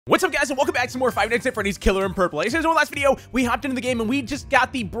What's up, guys, and welcome back to more Five Nights at Freddy's Killer in Purple. As in our last video, we hopped into the game and we just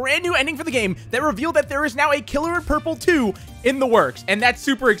got the brand new ending for the game that revealed that there is now a Killer in Purple 2 in the works, and that's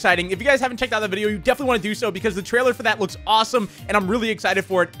super exciting. If you guys haven't checked out that video, you definitely want to do so because the trailer for that looks awesome, and I'm really excited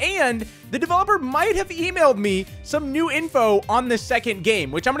for it. And the developer might have emailed me some new info on the second game,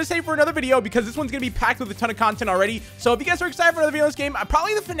 which I'm going to save for another video because this one's going to be packed with a ton of content already. So if you guys are excited for another video on this game,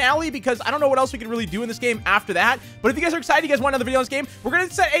 probably the finale because I don't know what else we can really do in this game after that. But if you guys are excited, you guys want another video on this game, we're going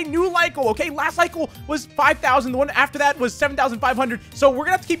to set a new like goal. Okay, last cycle was 5,000. The one after that was 7,500. So we're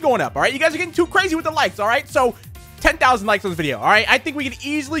gonna have to keep going up. All right, you guys are getting too crazy with the likes. All right, so 10,000 likes on this video. All right, I think we can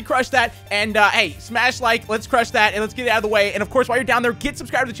easily crush that. And hey, smash like, let's crush that, and let's get it out of the way. And of course, while you're down there, get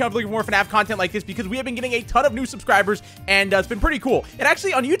subscribed to the channel if you're looking for more FNAF content like this, because we have been getting a ton of new subscribers, and it's been pretty cool. And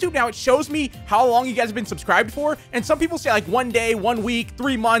actually, on YouTube now, it shows me how long you guys have been subscribed for. And some people say like 1 day, 1 week,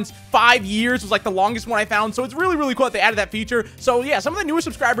 3 months, 5 years was like the longest one I found. So it's really, really cool that they added that feature. So yeah, some of the newer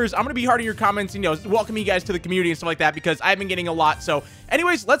subscribers, I'm gonna be hard in your comments, and, you know, welcome you guys to the community and stuff like that, because I've been getting a lot. So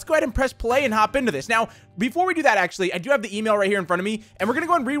anyways, let's go ahead and press play and hop into this. Now, before we do that, actually, I do have the email right here in front of me, and we're gonna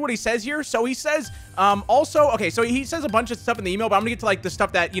go and read what he says here. So he says, okay, so he says a bunch of stuff in the email, but I'm gonna get to like the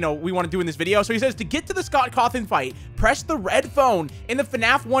stuff that, you know, we want to do in this video. So he says, to get to the Scott Cawthon fight, press the red phone in the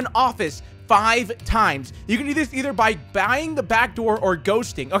FNAF 1 office 5 times. You can do this either by buying the back door or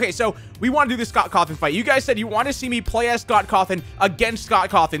ghosting. Okay, so we want to do the Scott Cawthon fight. You guys said you want to see me play as Scott Cawthon against Scott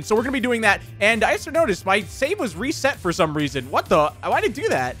Cawthon, so we're gonna be doing that. And I just noticed my save was reset for some reason. What the? Why did it do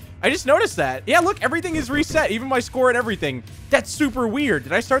that? I just noticed that. Yeah, look, everything is reset, even my score and everything. That's super weird.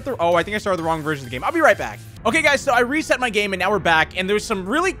 Did I start the... Oh, I think I started the wrong version of the game. I'll be right back. Okay, guys, so I reset my game, and now we're back, and there's some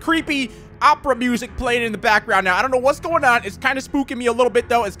really creepy opera music playing in the background now. I don't know what's going on. It's kind of spooking me a little bit,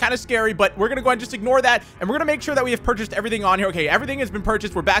 though. It's kind of scary, but we're going to go ahead and just ignore that, and we're going to make sure that we have purchased everything on here. Okay, everything has been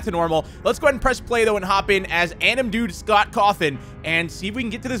purchased. We're back to normal. Let's go ahead and press play, though, and hop in as Anim Dude Scott Cawthon and see if we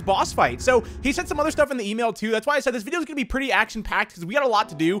can get to this boss fight. So he said some other stuff in the email, too. That's why I said this video is going to be pretty action-packed because we got a lot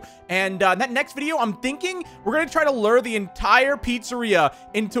to do. And that next video, I'm thinking we're going to try to lure the entire pizzeria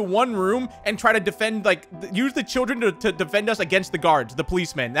into one room and try to defend, like, use the children to defend us against the guards, the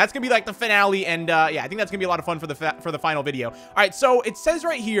policemen. That's going to be, like, the finale, and yeah, I think that's gonna be a lot of fun for the final video. All right, so it says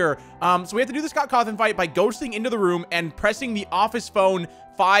right here, so we have to do the Scott Cawthon fight by ghosting into the room and pressing the office phone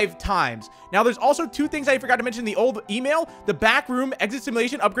 5 times. Now, there's also 2 things I forgot to mention in the old email. The back room exit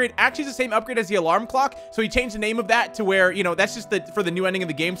simulation upgrade actually is the same upgrade as the alarm clock. So he changed the name of that to where, you know, that's just for the new ending of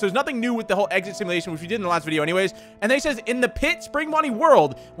the game. So there's nothing new with the whole exit simulation, which we did in the last video anyways. And then he says, in the pit Spring Money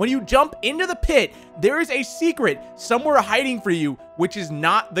world, when you jump into the pit, there is a secret somewhere hiding for you, which is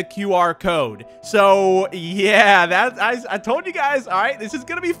not the QR code. So yeah, I told you guys, all right, this is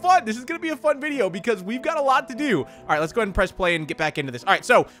gonna be fun. This is gonna be a fun video because we've got a lot to do. All right, let's go ahead and press play and get back into this. All right,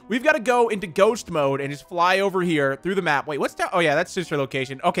 so we've got to go into ghost mode and just fly over here through the map. Wait, what's that? Oh yeah, that's sister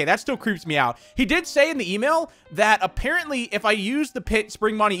location. Okay, that still creeps me out. He did say in the email that apparently if I use the Pit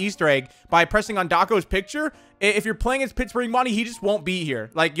Spring Money Easter egg by pressing on Daco's picture, if you're playing as Pit Spring Money, he just won't be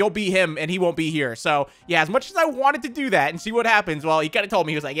here. Like, you'll be him and he won't be here. So yeah, as much as I wanted to do that and see what happens, well, he kind of told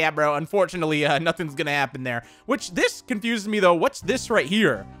me, he was like, yeah, bro, unfortunately, nothing's gonna happen there. Which, this confuses me though. What's this right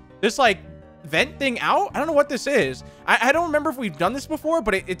here? This, like, vent thing out? I don't know what this is. I don't remember if we've done this before,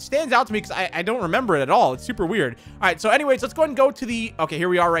 but it stands out to me because I don't remember it at all. It's super weird. All right, so anyways, let's go ahead and go to the... Okay, here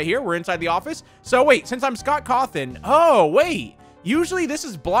we are right here. We're inside the office. So wait, since I'm Scott Cawthon... Oh, wait. Usually this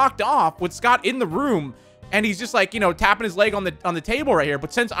is blocked off with Scott in the room, and he's just like, you know, tapping his leg on the table right here.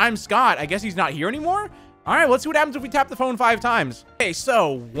 But since I'm Scott, I guess he's not here anymore? All right, let's see what happens if we tap the phone 5 times. Okay,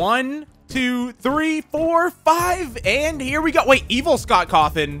 so 1, 2, 3, 4, 5, and here we go. Wait, evil Scott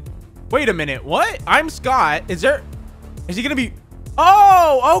Cawthon. Wait a minute, what? I'm Scott. Is he gonna be...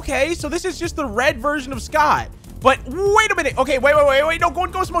 Oh, okay, so this is just the red version of Scott. But wait a minute. Okay, wait. No, go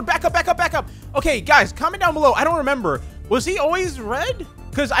in ghost mode. Back up. Okay, guys, comment down below. I don't remember. Was he always red?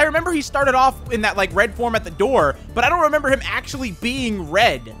 Because I remember he started off in that, like, red form at the door, but I don't remember him actually being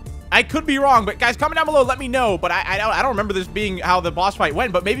red. I could be wrong, but guys, comment down below, let me know. But I don't remember this being how the boss fight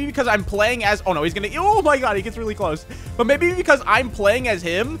went, but maybe because I'm playing as... Oh, no, he's gonna... Oh, my God, he gets really close. But maybe because I'm playing as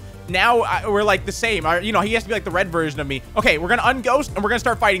him, now we're, like, the same. You know, he has to be, like, the red version of me. Okay, we're gonna unghost, and we're gonna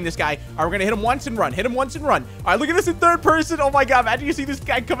start fighting this guy. All right, we're gonna hit him once and run. All right, look at this in 3rd person. Oh, my God, imagine you see this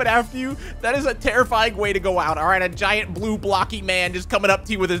guy coming after you. That is a terrifying way to go out. All right, a giant blue blocky man just coming up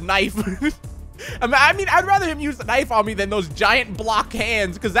to you with his knife. I mean, I'd rather him use the knife on me than those giant block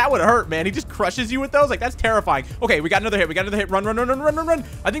hands, because that would hurt, man. He just crushes you with those. Like, that's terrifying. Okay, we got another hit. We got another hit. Run, run, run, run, run, run, run.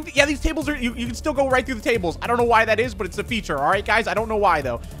 I think, yeah, these tables are, you can still go right through the tables. I don't know why that is, but it's a feature. All right, guys? I don't know why,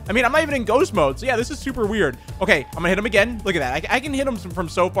 though. I mean, I'm not even in ghost mode, so yeah, this is super weird. Okay, I'm gonna hit him again. Look at that. I can hit him from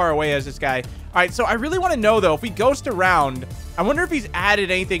so far away as this guy. All right, so I really want to know, though, if we ghost around, I wonder if he's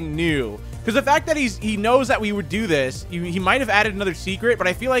added anything new. Because the fact that he knows that we would do this, he might have added another secret, but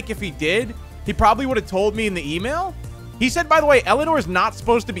I feel like if he did, he probably would have told me in the email. He said, by the way, Eleanor is not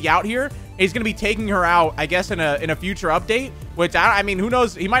supposed to be out here. He's going to be taking her out, I guess, in a future update, which, I mean, who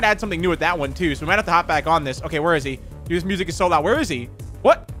knows? He might add something new with that one, too, so we might have to hop back on this. Okay, where is he? Dude, this music is so loud. Where is he?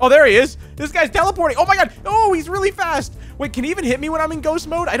 What? Oh, there he is. This guy's teleporting. Oh, my God. Oh, he's really fast. Wait, can he even hit me when I'm in ghost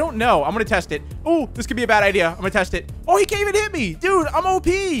mode? I don't know. I'm going to test it. Oh, this could be a bad idea. I'm going to test it. Oh, he can't even hit me. Dude, I'm OP.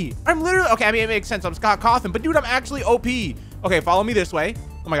 I'm literally... Okay, I mean, it makes sense. I'm Scott Cawthon, but dude, I'm actually OP. Okay, follow me this way.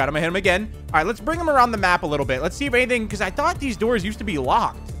 Oh my God, I'm gonna hit him again. All right, let's bring him around the map a little bit. Let's see if anything, because I thought these doors used to be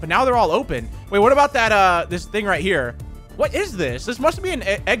locked, but now they're all open. Wait, what about that, this thing right here? What is this? This must be an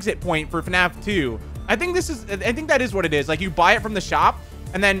exit point for FNAF 2. I think that is what it is. Like, you buy it from the shop,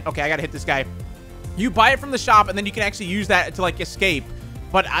 and then, okay, I gotta hit this guy. You buy it from the shop, and then you can actually use that to, like, escape,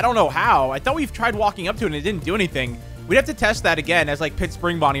 but I don't know how. I thought we've tried walking up to it, and it didn't do anything. We'd have to test that again as, like, Pit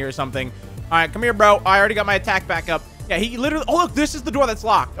Spring Bonnie or something. All right, come here, bro. I already got my attack back up. Yeah, he literally... Oh, look, this is the door that's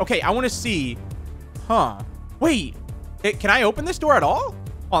locked. Okay, I want to see. Huh. Wait. Can I open this door at all?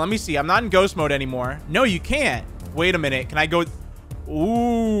 Oh, let me see. I'm not in ghost mode anymore. No, you can't. Wait a minute. Can I go...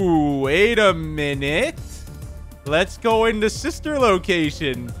 Ooh, wait a minute. Let's go into sister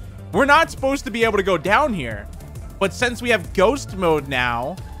location. We're not supposed to be able to go down here. But since we have ghost mode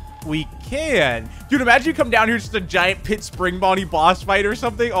now, we can. Dude, imagine you come down here, just a giant Pit Spring Bonnie boss fight or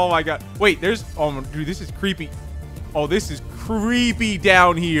something. Oh, my God. Wait, there's... Oh, dude, this is creepy. Oh, this is creepy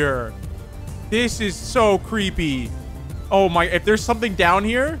down here. This is so creepy. Oh my, if there's something down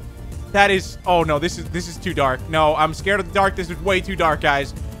here, that is, oh no, this is too dark. No, I'm scared of the dark. This is way too dark,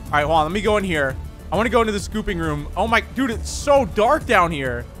 guys. All right, hold on, let me go in here. I want to go into the scooping room. Oh my, dude, it's so dark down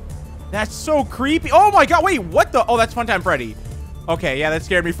here. That's so creepy. Oh my God, wait, what the? Oh, that's Funtime Freddy. Okay, yeah, that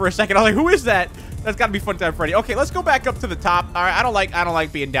scared me for a second. I was like, who is that? That's got to be Funtime Freddy. Okay, let's go back up to the top. All right, I don't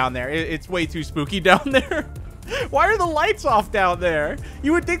like being down there. It's way too spooky down there. Why are the lights off down there?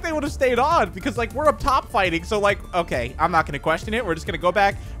 You would think they would have stayed on because, like, we're up top fighting. So, like, okay, I'm not going to question it. We're just going to go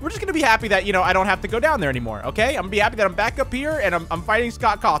back. We're just going to be happy that, you know, I don't have to go down there anymore, okay? I'm going to be happy that I'm back up here and I'm fighting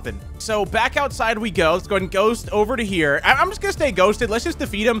Scott Cawthon. So, back outside we go. Let's go ahead and ghost over to here. I'm just going to stay ghosted. Let's just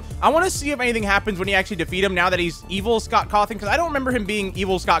defeat him. I want to see if anything happens when you actually defeat him now that he's evil Scott Cawthon, because I don't remember him being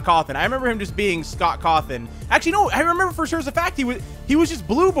evil Scott Cawthon. I remember him just being Scott Cawthon. Actually, no, I remember for sure as a fact he was just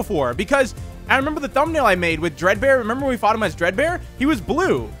blue before, because I remember the thumbnail I made with Dreadbear. Remember when we fought him as Dreadbear? He was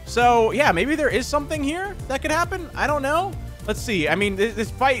blue. So, yeah, maybe there is something here that could happen. I don't know. Let's see. I mean,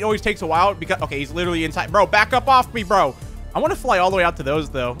 this fight always takes a while because... Okay, he's literally inside. Bro, back up off me, bro. I want to fly all the way out to those,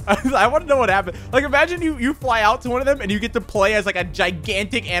 though. I want to know what happened. Like, imagine you fly out to one of them and you get to play as, like, a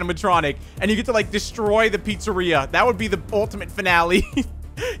gigantic animatronic and you get to, like, destroy the pizzeria. That would be the ultimate finale.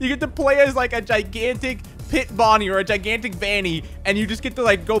 You get to play as, like, a gigantic Pit Bonnie or a gigantic Vanny, and you just get to,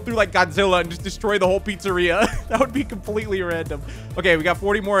 like, go through, like, Godzilla and just destroy the whole pizzeria. That would be completely random. Okay, we got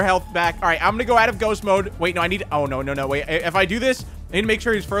 40 more health back. All right, I'm gonna go out of ghost mode. Wait, no, I need... Oh, no, wait. If I do this, I need to make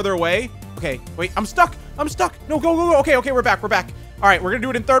sure he's further away. Okay, wait, I'm stuck. No, go. Okay, we're back. All right, we're gonna do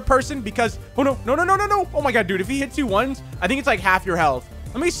it in third person because... Oh, no. Oh, my God, dude, if he hits you once, I think it's, like, half your health.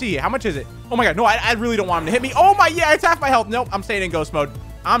 Let me see. How much is it? Oh, my God, no, I really don't want him to hit me. Oh, my... Yeah, it's half my health. Nope, I'm staying in ghost mode.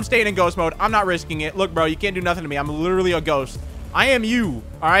 I'm not risking it. Look, bro, you can't do nothing to me. I'm literally a ghost. I am you,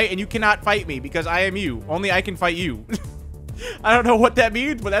 all right? And you cannot fight me because I am you. Only I can fight you. I don't know what that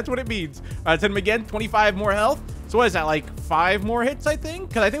means, but that's what it means. All right, let's hit him again. 25 more health. So what is that, like 5 more hits, I think?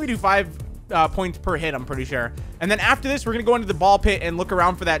 Because I think we do 5 points per hit, I'm pretty sure. And then after this, we're going to go into the ball pit and look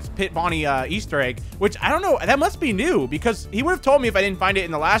around for that Pit Bonnie Easter egg, which I don't know. That must be new because he would have told me if I didn't find it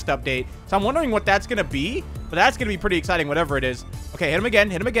in the last update. So I'm wondering what that's going to be, but that's going to be pretty exciting, whatever it is. Okay, hit him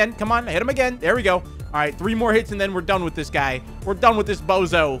again. Come on, hit him again. There we go. All right, 3 more hits and then we're done with this guy. We're done with this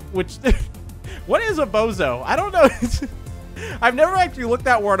bozo, which... What is a bozo? I don't know. I've never actually looked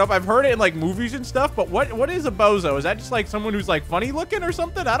that word up. I've heard it in, like, movies and stuff, but what is a bozo? Is that just, like, someone who's, like, funny looking or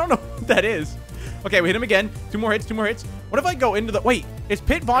something? I don't know what that is. Okay, we hit him again. 2 more hits. What if I go into the... Wait, is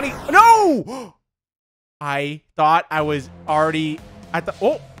Pit Bonnie... No! I thought I was already...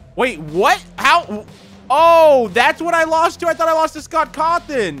 Oh, wait, what? How... Oh, that's what I lost to? I thought I lost to Scott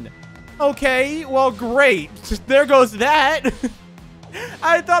Cawthon. Okay, well, great. There goes that.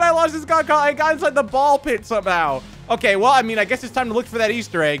 I thought I lost to Scott Cawthon. I got inside the ball pit somehow. Okay, well, I mean, I guess it's time to look for that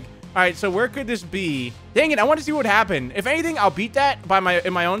Easter egg. All right, so where could this be? Dang it, I want to see what happened. If anything, I'll beat that by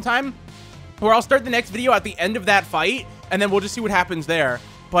in my own time, or I'll start the next video at the end of that fight, and then we'll just see what happens there.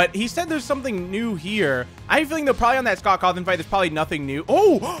 But he said there's something new here. I have a feeling that probably on that Scott Cawthon fight, there's probably nothing new.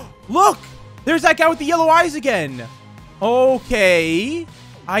 Oh, look! There's that guy with the yellow eyes again. Okay.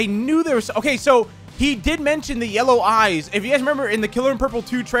 I knew there was... Okay, so he did mention the yellow eyes. If you guys remember in the Killer in Purple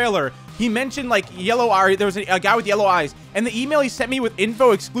 2 trailer, he mentioned, like, yellow eyes. There was a guy with yellow eyes. And the email he sent me with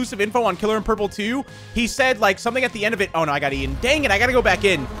exclusive info on Killer in Purple 2, he said, like, something at the end of it. Oh, no, I got eaten. Dang it, I got to go back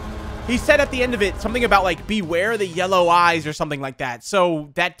in. He said at the end of it something about, like, beware the yellow eyes or something like that.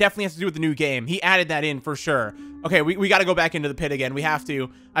 So that definitely has to do with the new game. He added that in for sure. Okay, we got to go back into the pit again. We have to.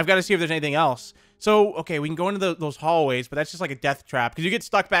 I've got to see if there's anything else. So, okay, we can go into those hallways, but that's just like a death trap. Because you get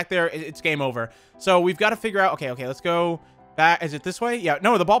stuck back there, it's game over. So we've got to figure out... Okay, let's go back. Is it this way? Yeah,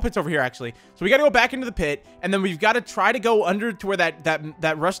 no, the ball pit's over here, actually. So we got to go back into the pit, and then we've got to try to go under to where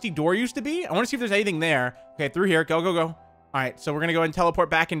that rusty door used to be. I want to see if there's anything there. Okay, through here. Go, go, go. All right, so we're going to go and teleport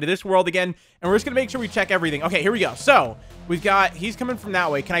back into this world again, and we're just going to make sure we check everything. Okay, here we go. So we've got... He's coming from that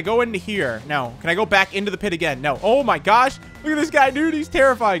way. Can I go into here? No. Can I go back into the pit again? No. Oh, my gosh. Look at this guy, dude. He's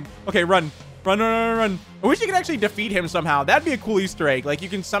terrifying. Okay, run. Run, run, run, run. I wish you could actually defeat him somehow. That'd be a cool Easter egg. Like, you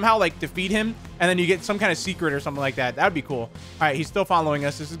can somehow, like, defeat him, and then you get some kind of secret or something like that. That'd be cool. All right, he's still following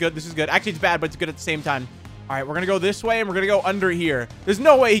us. This is good. This is good. Actually, it's bad, but it's good at the same time. All right, we're going to go this way, and we're going to go under here. There's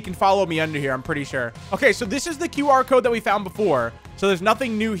no way he can follow me under here, I'm pretty sure. Okay, so this is the QR code that we found before. So there's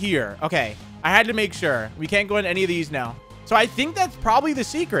nothing new here. Okay, I had to make sure. We can't go in any of these now. So I think that's probably the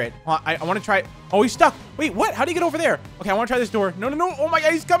secret. I want to try... Oh, he's stuck. Wait, what? How do you get over there? Okay, I want to try this door. No, no, no. Oh, my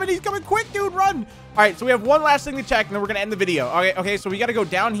God. He's coming. He's coming quick, dude. Run. All right, so we have one last thing to check, and then we're going to end the video. Okay, so we got to go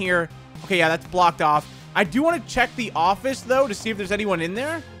down here. Okay, yeah, that's blocked off. I do want to check the office, though, to see if there's anyone in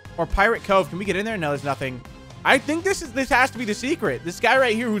there. Or Pirate Cove. Can we get in there? No, there's nothing. I think this has to be the secret. This guy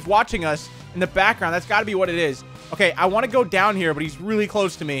right here who's watching us in the background, that's got to be what it is. Okay, I want to go down here, but he's really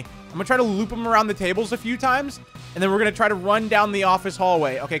close to me. I'm going to try to loop him around the tables a few times, and then we're going to try to run down the office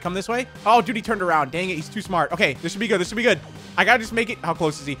hallway. Okay, come this way. Oh, dude, he turned around. Dang it, he's too smart. Okay, this should be good. This should be good. I got to just make it. How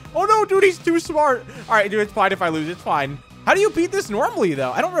close is he? Oh, no, dude, he's too smart. All right, dude, it's fine if I lose. It's fine. How do you beat this normally,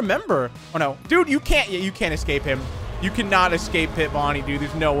 though? I don't remember. Oh, no. Dude, you can't escape him. You cannot escape Pit Bonnie, dude.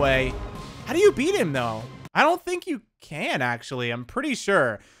 There's no way. How do you beat him, though? I don't think you can, actually. I'm pretty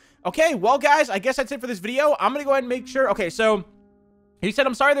sure. Okay, well, guys, I guess that's it for this video. I'm going to go ahead and make sure. Okay, so... He said,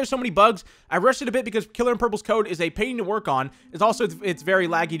 I'm sorry there's so many bugs. I rushed it a bit because Killer in Purple's code is a pain to work on. It's very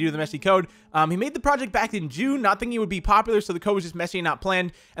laggy due to the messy code. He made the project back in June, not thinking it would be popular, so the code was just messy and not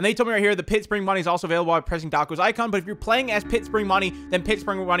planned. And they told me right here, the Pit Spring Money is also available by pressing Daco's icon, but if you're playing as Pit Spring Money, then Pit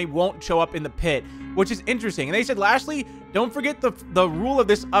Spring Money won't show up in the pit, which is interesting. And they said, lastly, don't forget the rule of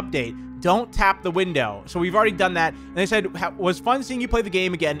this update. Don't tap the window. So we've already done that. And they said, was fun seeing you play the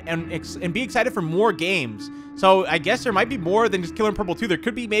game again and be excited for more games. So I guess there might be more than just Killer in Purple 2. There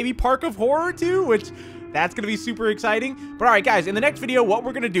could be maybe Park of Horror 2, which that's going to be super exciting. But all right, guys, in the next video, what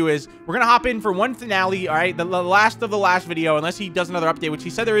we're going to do is we're going to hop in for one finale, all right? The last of the last video, unless he does another update, which he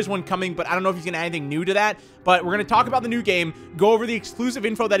said there is one coming, but I don't know if he's going to add anything new to that. But we're going to talk about the new game, go over the exclusive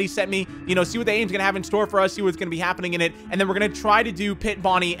info that he sent me, you know, see what the game's going to have in store for us, see what's going to be happening in it, and then we're going to try to do Pit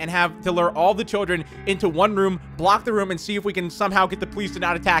Bonnie and have to lure all the children into one room, block the room, and see if we can somehow get the police to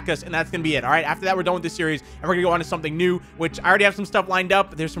not attack us, and that's going to be it, all right? After that, we're done with this series, and we're going to go on to something new, which I already have some stuff lined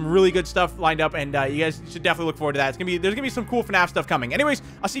up. There's some really good stuff lined up, and you guys should definitely look forward to that. There's going to be some cool FNAF stuff coming. Anyways,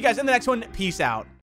 I'll see you guys in the next one. Peace out.